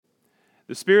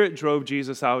The Spirit drove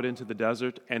Jesus out into the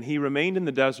desert, and he remained in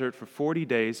the desert for 40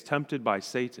 days, tempted by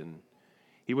Satan.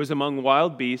 He was among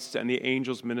wild beasts, and the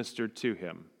angels ministered to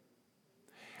him.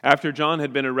 After John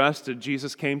had been arrested,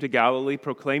 Jesus came to Galilee,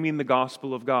 proclaiming the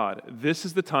gospel of God. This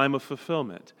is the time of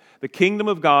fulfillment. The kingdom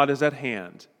of God is at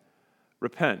hand.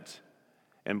 Repent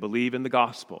and believe in the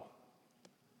gospel.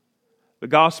 The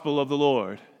gospel of the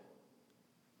Lord.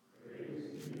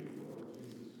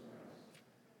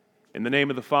 In the name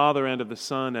of the Father, and of the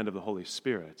Son, and of the Holy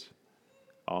Spirit.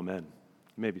 Amen.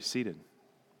 You may be seated.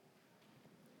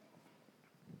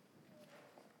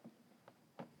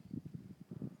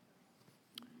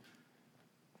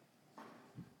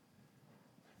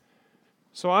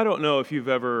 So I don't know if you've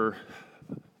ever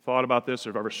thought about this or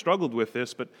have ever struggled with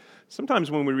this, but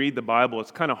sometimes when we read the Bible,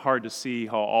 it's kind of hard to see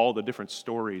how all the different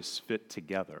stories fit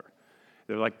together.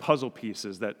 They're like puzzle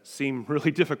pieces that seem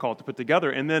really difficult to put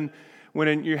together. And then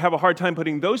when you have a hard time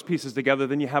putting those pieces together,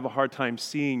 then you have a hard time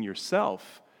seeing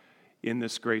yourself in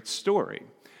this great story.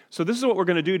 So this is what we're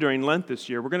going to do during Lent this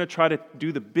year. We're going to try to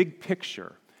do the big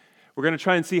picture. We're going to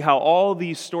try and see how all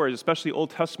these stories, especially Old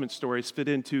Testament stories, fit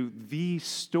into the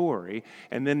story,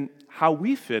 and then how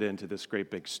we fit into this great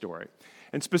big story.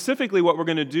 And specifically what we're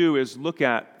going to do is look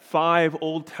at 5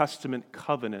 Old Testament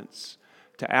covenants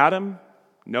to Adam,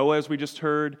 Noah, as we just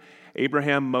heard,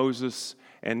 Abraham, Moses,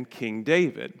 and King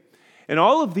David. And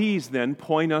all of these then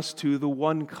point us to the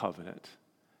one covenant,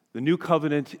 the new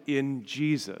covenant in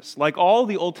Jesus. Like all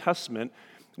the Old Testament,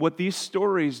 what these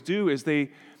stories do is they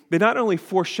not only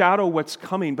foreshadow what's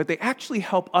coming, but they actually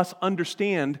help us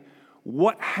understand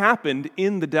what happened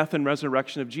in the death and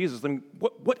resurrection of Jesus. And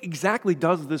what exactly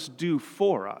does this do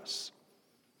for us?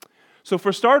 So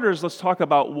for starters, let's talk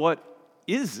about what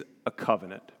is a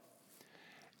covenant.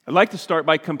 I'd like to start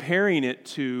by comparing it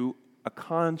to a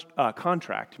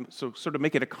contract. So sort of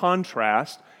make it a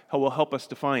contrast, how will help us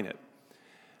define it.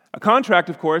 A contract,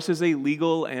 of course, is a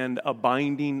legal and a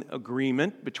binding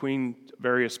agreement between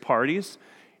various parties.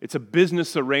 It's a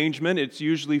business arrangement. It's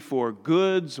usually for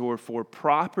goods or for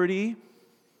property.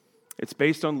 It's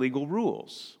based on legal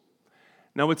rules.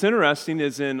 Now, what's interesting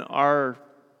is in our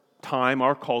time,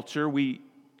 our culture, we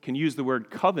can use the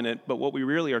word covenant, but what we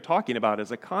really are talking about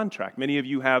is a contract. Many of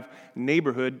you have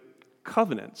neighborhood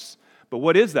covenants. But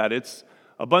what is that? It's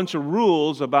a bunch of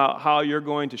rules about how you're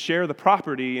going to share the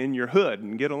property in your hood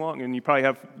and get along, and you probably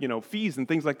have, fees and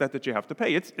things like that you have to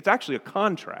pay. It's actually a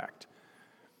contract.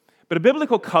 But a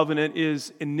biblical covenant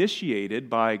is initiated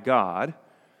by God,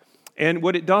 and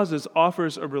what it does is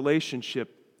offers a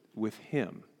relationship with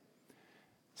Him.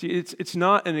 See, it's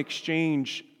not an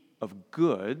exchange of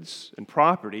goods and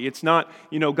property. It's not,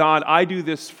 God, I do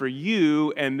this for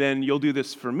you, and then you'll do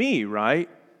this for me, right?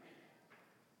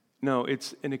 No,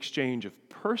 it's an exchange of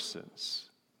persons.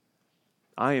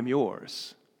 I am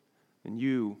yours, and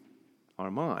you are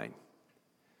mine.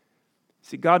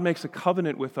 See, God makes a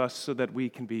covenant with us so that we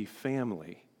can be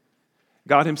family.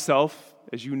 God Himself,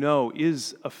 as you know,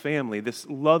 is a family, this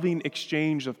loving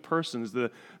exchange of persons,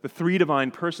 the 3 divine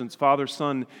persons, Father,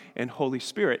 Son, and Holy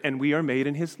Spirit, and we are made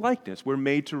in His likeness. We're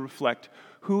made to reflect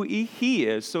who He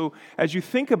is. So as you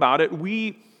think about it,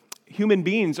 we human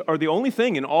beings are the only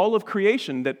thing in all of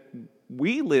creation that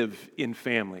we live in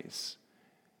families.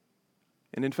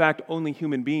 And in fact, only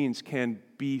human beings can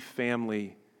be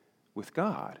family with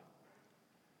God.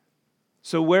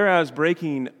 So whereas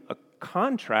breaking a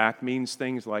contract means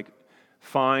things like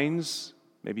fines,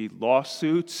 maybe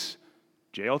lawsuits,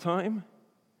 jail time,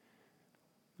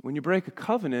 when you break a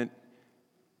covenant,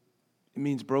 it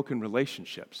means broken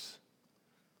relationships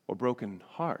or broken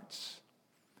hearts.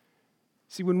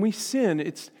 See, when we sin,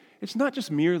 it's not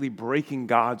just merely breaking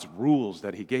God's rules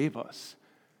that He gave us.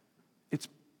 It's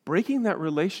breaking that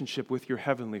relationship with your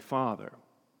Heavenly Father.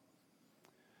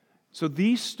 So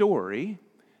the story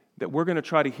that we're going to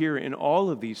try to hear in all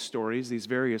of these stories, these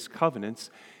various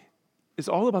covenants, is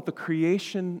all about the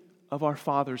creation of our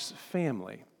Father's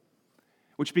family,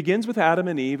 which begins with Adam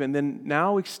and Eve and then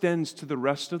now extends to the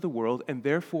rest of the world and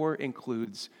therefore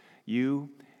includes you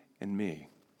and me.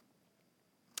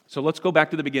 So let's go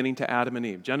back to the beginning to Adam and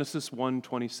Eve. Genesis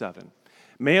 1:27.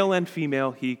 Male and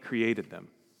female, He created them.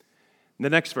 In the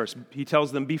next verse, He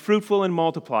tells them, be fruitful and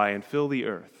multiply and fill the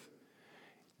earth.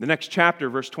 The next chapter,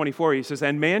 verse 24, He says,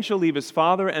 and man shall leave his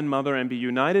father and mother and be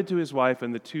united to his wife,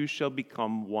 and the two shall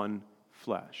become one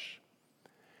flesh.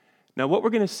 Now, what we're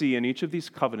going to see in each of these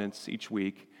covenants each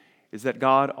week is that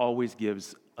God always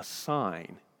gives a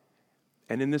sign.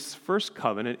 And in this first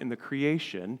covenant, in the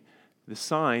creation, the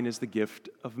sign is the gift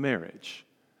of marriage,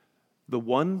 the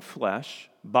one flesh,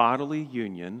 bodily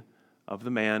union of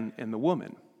the man and the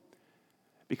woman.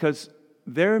 Because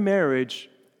their marriage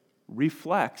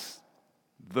reflects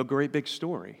the great big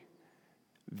story,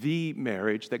 the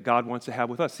marriage that God wants to have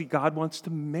with us. See, God wants to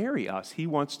marry us. He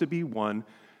wants to be one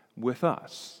with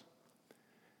us.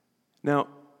 Now,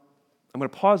 I'm going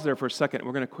to pause there for a second.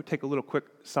 We're going to take a little quick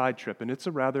side trip, and it's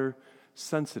a rather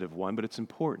sensitive one, but it's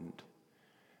important.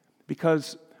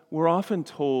 Because we're often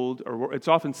told, or it's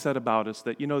often said about us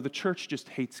that, the church just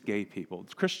hates gay people.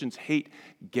 Christians hate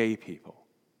gay people.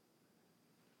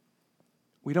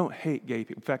 We don't hate gay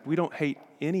people. In fact, we don't hate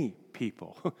any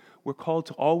people. We're called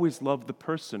to always love the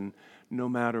person no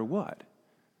matter what.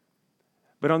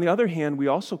 But on the other hand, we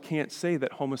also can't say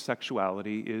that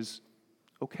homosexuality is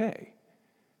okay.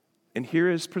 And here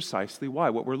is precisely why,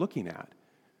 what we're looking at.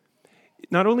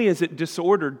 Not only is it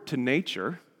disordered to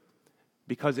nature,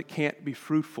 because it can't be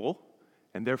fruitful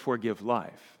and therefore give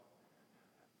life,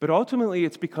 but ultimately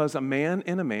it's because a man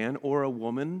and a man, or a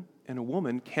woman and a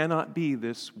woman, cannot be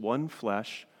this one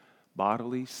flesh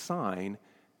bodily sign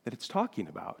that it's talking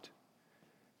about.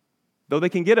 Though they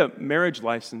can get a marriage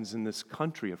license in this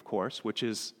country, of course, which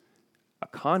is a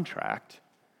contract,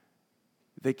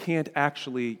 they can't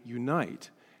actually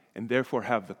unite and therefore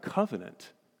have the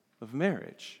covenant of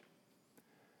marriage.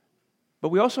 But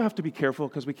we also have to be careful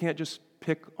because we can't just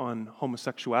pick on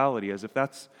homosexuality as if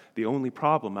that's the only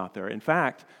problem out there. In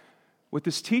fact, what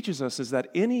this teaches us is that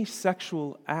any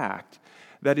sexual act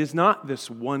that is not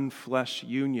this one flesh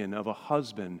union of a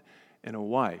husband and a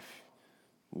wife,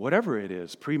 whatever it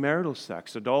is, premarital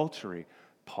sex, adultery,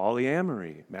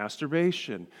 polyamory,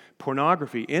 masturbation,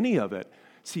 pornography, any of it,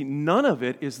 see, none of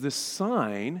it is this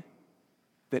sign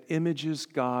that images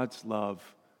God's love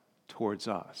towards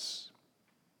us.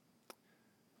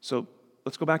 So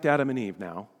let's go back to Adam and Eve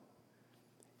now.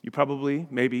 You probably,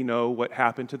 maybe know what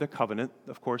happened to the covenant.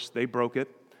 Of course, they broke it.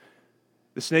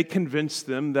 The snake convinced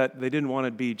them that they didn't want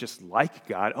to be just like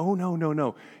God. Oh,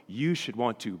 no. You should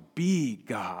want to be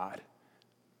God.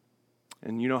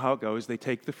 And you know how it goes. They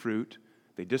take the fruit.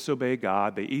 They disobey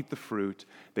God. They eat the fruit.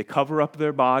 They cover up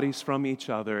their bodies from each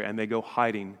other, and they go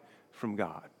hiding from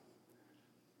God.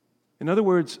 In other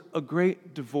words, a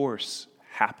great divorce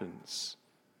happens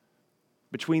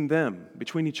between them,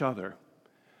 between each other,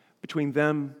 between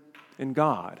them and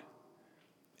God.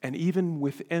 And even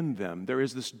within them, there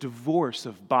is this divorce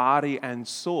of body and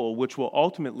soul, which will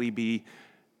ultimately be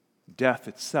death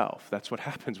itself. That's what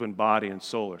happens when body and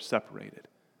soul are separated.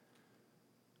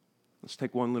 Let's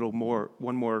take one more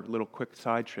little quick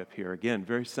side trip here. Again,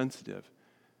 very sensitive.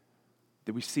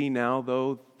 Do we see now,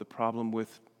 though, the problem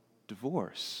with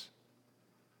divorce?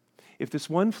 If this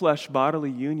one flesh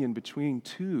bodily union between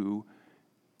two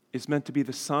is meant to be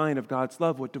the sign of God's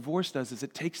love, what divorce does is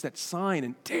it takes that sign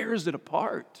and tears it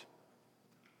apart.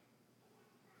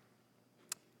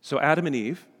 So Adam and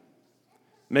Eve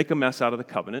make a mess out of the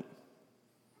covenant,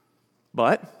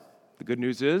 but the good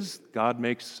news is God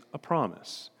makes a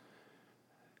promise.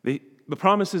 The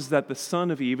promise is that the son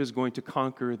of Eve is going to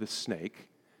conquer the snake,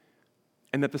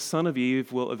 and that the son of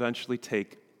Eve will eventually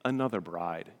take another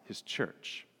bride, his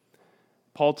church.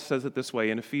 Paul says it this way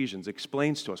in Ephesians,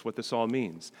 explains to us what this all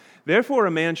means. Therefore,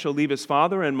 a man shall leave his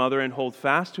father and mother and hold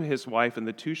fast to his wife, and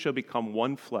the two shall become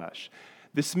one flesh.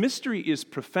 This mystery is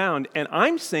profound, and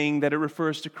I'm saying that it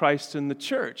refers to Christ and the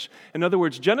church. In other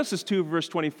words, Genesis 2, verse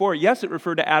 24, yes, it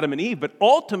referred to Adam and Eve, but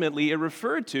ultimately it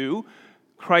referred to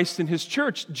Christ and his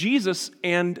church, Jesus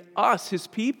and us, his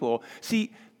people.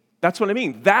 See, that's what I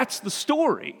mean. That's the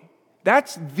story.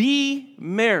 That's the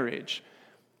marriage.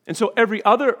 And so every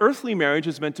other earthly marriage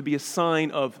is meant to be a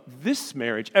sign of this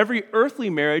marriage. Every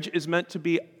earthly marriage is meant to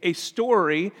be a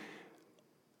story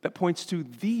that points to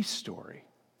the story.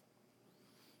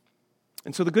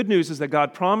 And so the good news is that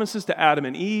God promises to Adam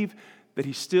and Eve that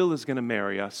he still is going to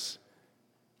marry us.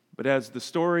 But as the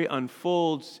story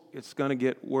unfolds, it's going to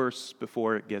get worse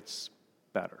before it gets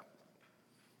better.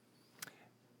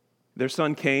 Their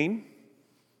son Cain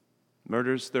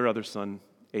murders their other son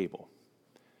Abel.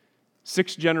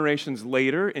 6 generations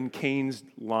later in Cain's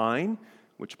line,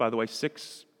 which, by the way,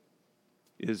 6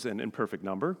 is an imperfect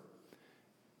number,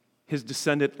 his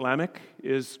descendant Lamech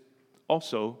is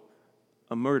also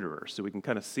a murderer, so we can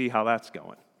kind of see how that's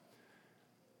going.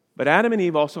 But Adam and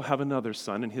Eve also have another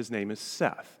son, and his name is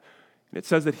Seth. And it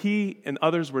says that he and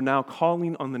others were now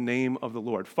calling on the name of the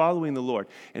Lord, following the Lord.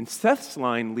 And Seth's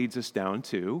line leads us down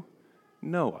to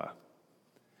Noah.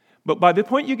 But by the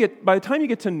time you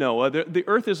get to Noah, the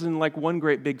earth is in like one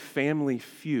great big family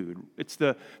feud. It's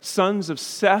the sons of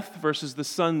Seth versus the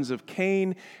sons of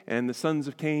Cain, and the sons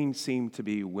of Cain seem to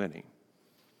be winning.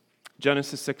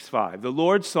 Genesis 6:5. The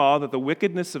Lord saw that the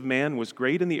wickedness of man was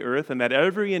great in the earth, and that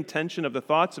every intention of the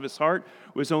thoughts of his heart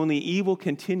was only evil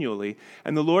continually.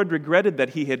 And the Lord regretted that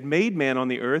he had made man on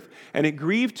the earth, and it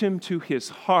grieved him to his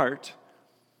heart,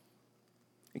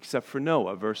 except for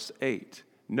Noah. Verse 8.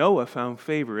 Noah found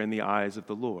favor in the eyes of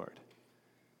the Lord.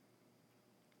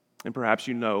 And perhaps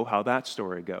you know how that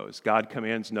story goes. God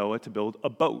commands Noah to build a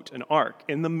boat, an ark,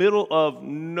 in the middle of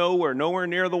nowhere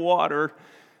near the water.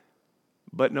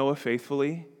 But Noah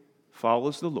faithfully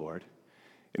follows the Lord,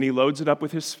 and he loads it up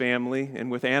with his family and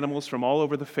with animals from all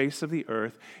over the face of the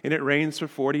earth, and it rains for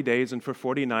 40 days and for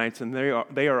 40 nights, and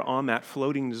they are on that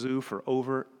floating zoo for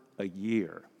over a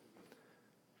year.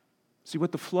 See,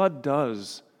 what the flood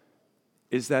does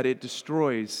is that it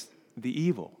destroys the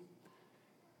evil.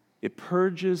 It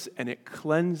purges and it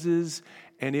cleanses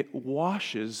and it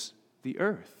washes the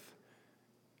earth.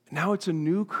 Now it's a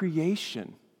new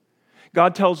creation.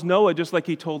 God tells Noah, just like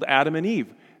he told Adam and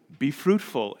Eve, be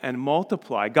fruitful and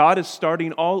multiply. God is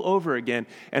starting all over again.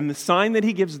 And the sign that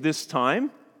he gives this time,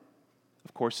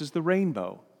 of course, is the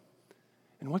rainbow.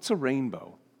 And what's a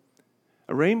rainbow?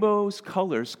 A rainbow's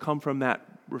colors come from that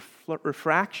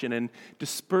refraction and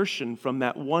dispersion from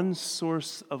that one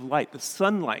source of light, the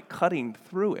sunlight cutting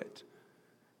through it.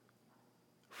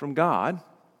 From God,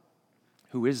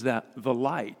 who is the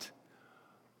light,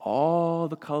 all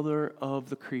the color of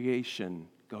the creation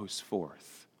goes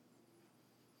forth.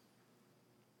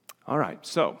 All right,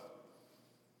 so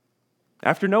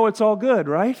after Noah, it's all good,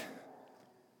 right?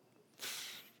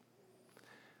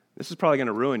 This is probably going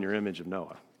to ruin your image of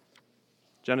Noah.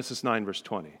 Genesis 9, verse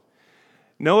 20.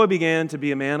 Noah began to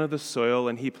be a man of the soil,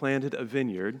 and he planted a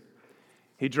vineyard.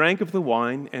 He drank of the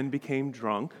wine and became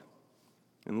drunk,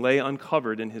 and lay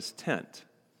uncovered in his tent.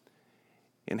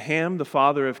 And Ham, the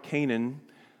father of Canaan,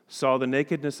 saw the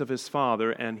nakedness of his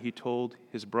father, and he told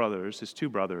his two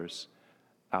brothers,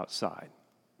 outside.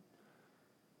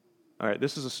 All right,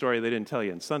 this is a story they didn't tell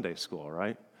you in Sunday school,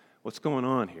 right? What's going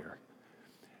on here?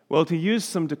 Well, to use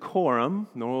some decorum,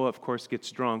 Noah, of course, gets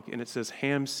drunk, and it says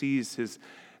Ham sees his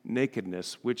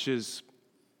nakedness, which is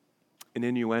an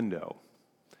innuendo.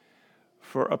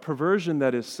 For a perversion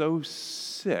that is so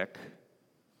sick,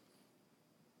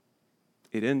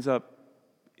 it ends up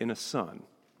in a son,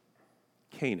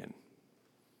 Canaan.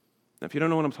 Now, if you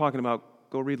don't know what I'm talking about,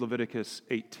 go read Leviticus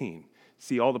 18.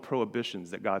 See all the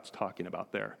prohibitions that God's talking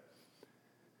about there.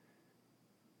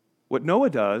 What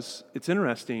Noah does, it's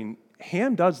interesting,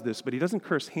 Ham does this, but he doesn't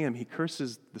curse Ham. He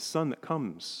curses the son that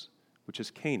comes, which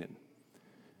is Canaan.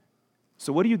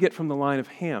 So what do you get from the line of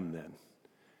Ham then?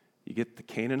 You get the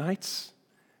Canaanites,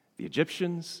 the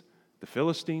Egyptians, the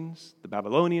Philistines, the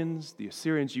Babylonians, the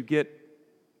Assyrians. You get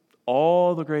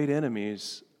all the great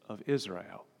enemies of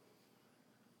Israel.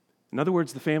 In other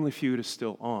words, the family feud is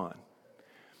still on.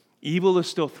 Evil is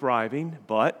still thriving,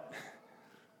 but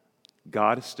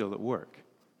God is still at work.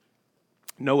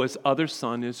 Noah's other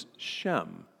son is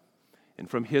Shem. And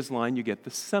from his line, you get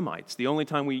the Semites. The only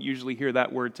time we usually hear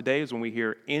that word today is when we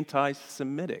hear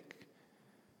anti-Semitic.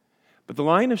 But the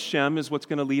line of Shem is what's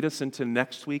going to lead us into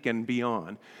next week and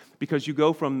beyond, because you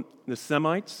go from the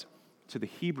Semites to the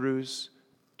Hebrews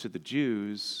to the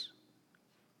Jews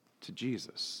to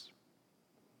Jesus.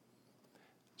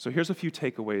 So here's a few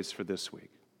takeaways for this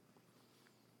week.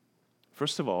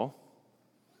 First of all,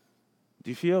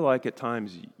 do you feel like at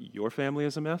times your family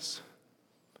is a mess?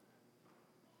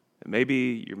 And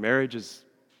maybe your marriage is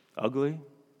ugly,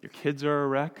 your kids are a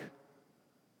wreck,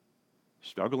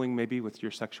 struggling maybe with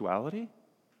your sexuality?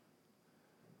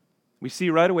 We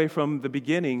see right away from the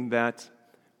beginning that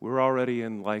we're already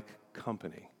in like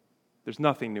company. There's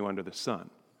nothing new under the sun.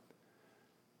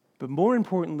 But more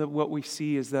important than what we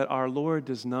see is that our Lord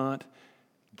does not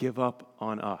give up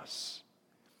on us.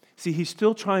 See, he's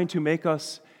still trying to make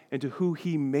us into who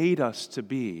he made us to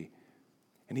be.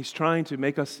 And he's trying to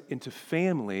make us into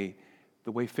family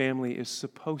the way family is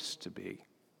supposed to be.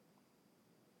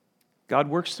 God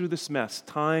works through this mess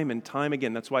time and time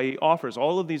again. That's why he offers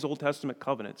all of these Old Testament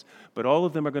covenants. But all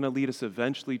of them are going to lead us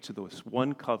eventually to this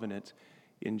one covenant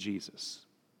in Jesus.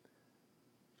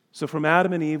 So from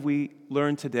Adam and Eve, we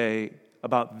learn today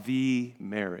about the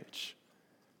marriage.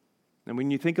 And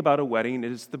when you think about a wedding,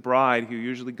 it is the bride who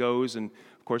usually goes and,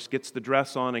 of course, gets the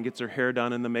dress on and gets her hair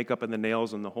done and the makeup and the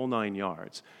nails and the whole 9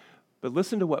 yards. But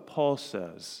listen to what Paul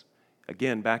says,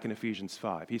 again, back in Ephesians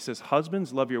 5. He says,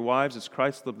 "Husbands, love your wives as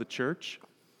Christ loved the church,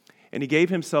 and he gave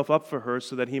himself up for her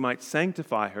so that he might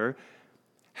sanctify her,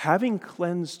 having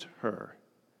cleansed her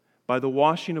by the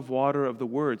washing of water of the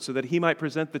word, so that he might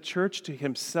present the church to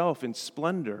himself in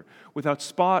splendor, without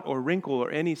spot or wrinkle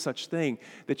or any such thing,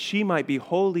 that she might be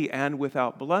holy and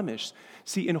without blemish.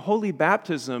 See, in holy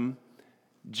baptism,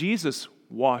 Jesus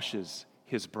washes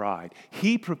his bride.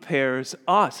 He prepares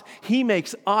us. He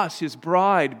makes us, his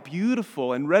bride,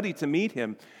 beautiful and ready to meet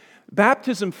him.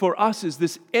 Baptism for us is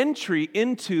this entry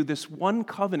into this one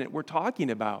covenant we're talking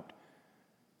about.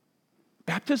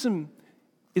 Baptism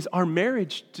is our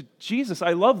marriage to Jesus.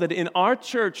 I love that in our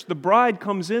church, the bride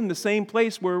comes in the same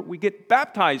place where we get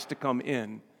baptized to come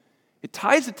in. It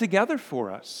ties it together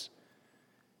for us.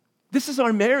 This is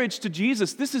our marriage to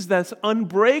Jesus. This is this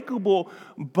unbreakable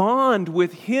bond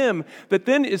with him that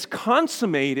then is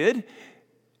consummated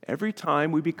every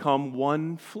time we become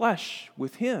one flesh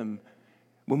with him.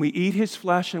 When we eat his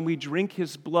flesh and we drink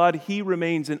his blood, he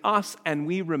remains in us and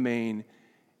we remain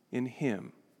in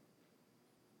him.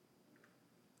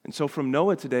 And so from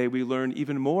Noah today, we learn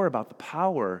even more about the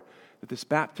power that this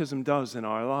baptism does in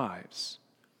our lives.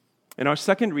 In our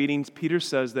second readings, Peter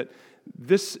says that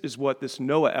this is what this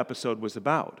Noah episode was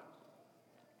about.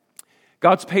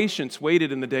 God's patience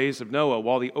waited in the days of Noah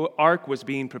while the ark was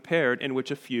being prepared, in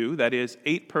which a few, that is,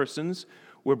 8 persons,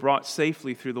 were brought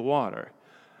safely through the water.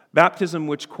 Baptism,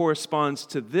 which corresponds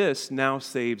to this, now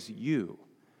saves you,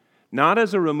 not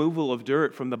as a removal of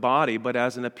dirt from the body, but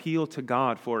as an appeal to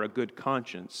God for a good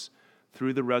conscience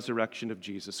through the resurrection of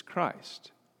Jesus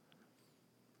Christ.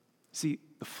 See,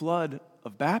 the flood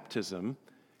of baptism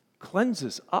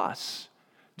cleanses us,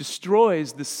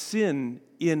 destroys the sin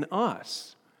in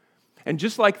us. And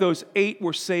just like those 8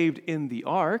 were saved in the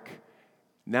ark,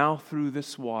 now through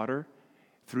this water,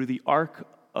 through the ark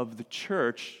of the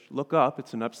church, look up,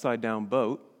 it's an upside-down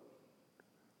boat.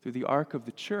 Through the ark of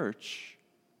the church,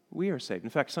 we are saved. In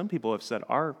fact, some people have said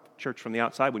our church from the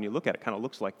outside, when you look at it, kind of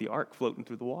looks like the ark floating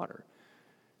through the water.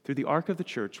 Through the ark of the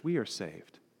church, we are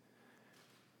saved.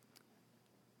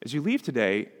 As you leave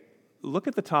today, look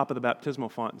at the top of the baptismal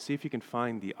font and see if you can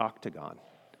find the octagon.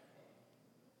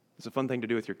 It's a fun thing to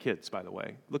do with your kids, by the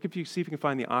way. See if you can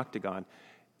find the octagon.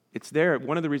 It's there.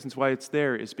 One of the reasons why it's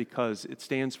there is because it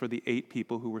stands for the 8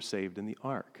 people who were saved in the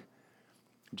ark,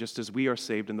 just as we are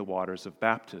saved in the waters of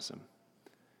baptism.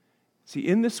 See,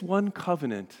 in this one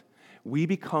covenant, we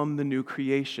become the new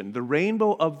creation. The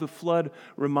rainbow of the flood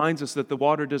reminds us that the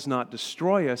water does not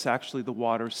destroy us. Actually, the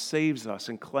water saves us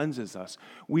and cleanses us.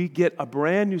 We get a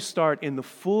brand new start in the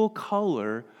full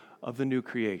color of the new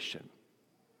creation.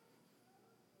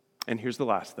 And here's the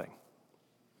last thing.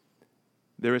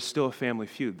 There is still a family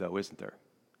feud, though, isn't there?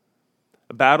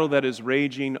 A battle that is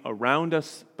raging around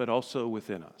us, but also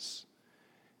within us.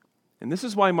 And this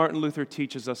is why Martin Luther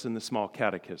teaches us in the Small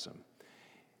Catechism.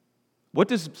 What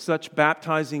does such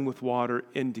baptizing with water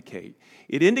indicate?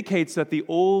 It indicates that the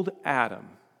old Adam,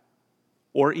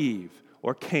 or Eve,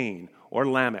 or Cain, or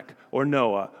Lamech, or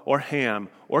Noah, or Ham,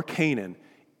 or Canaan,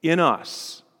 in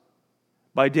us,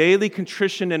 by daily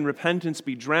contrition and repentance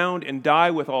be drowned and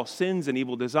die with all sins and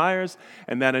evil desires,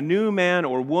 and that a new man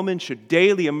or woman should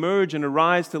daily emerge and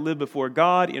arise to live before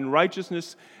God in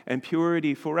righteousness and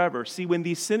purity forever. See, when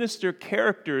these sinister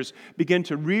characters begin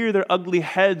to rear their ugly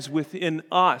heads within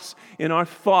us, in our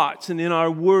thoughts and in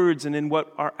our words and in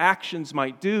what our actions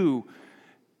might do,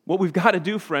 what we've got to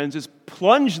do, friends, is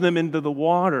plunge them into the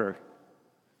water.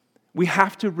 We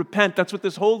have to repent. That's what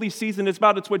this holy season is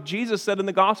about. It's what Jesus said in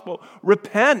the gospel.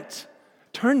 Repent.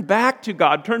 Turn back to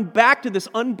God. Turn back to this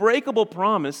unbreakable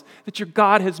promise that your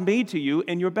God has made to you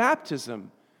in your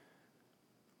baptism.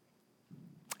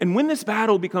 And when this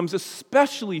battle becomes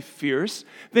especially fierce,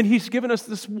 then he's given us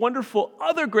this wonderful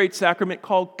other great sacrament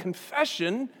called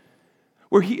confession,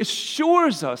 where he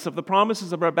assures us of the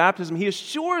promises of our baptism. He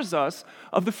assures us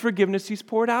of the forgiveness he's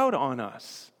poured out on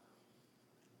us.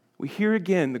 We hear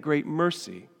again the great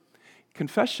mercy.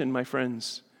 Confession, my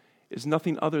friends, is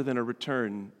nothing other than a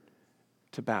return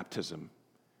to baptism,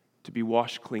 to be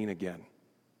washed clean again.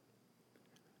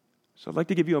 So I'd like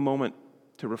to give you a moment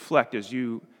to reflect as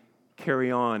you carry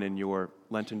on in your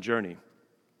Lenten journey.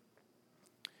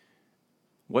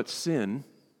 What sin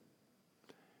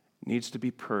needs to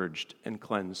be purged and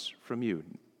cleansed from you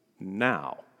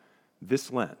now,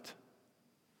 this Lent?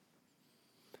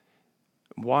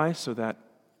 Why? So that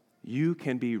you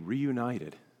can be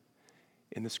reunited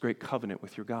in this great covenant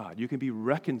with your God. You can be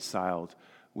reconciled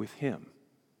with him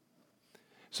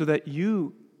so that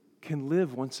you can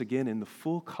live once again in the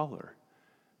full color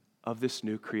of this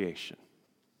new creation.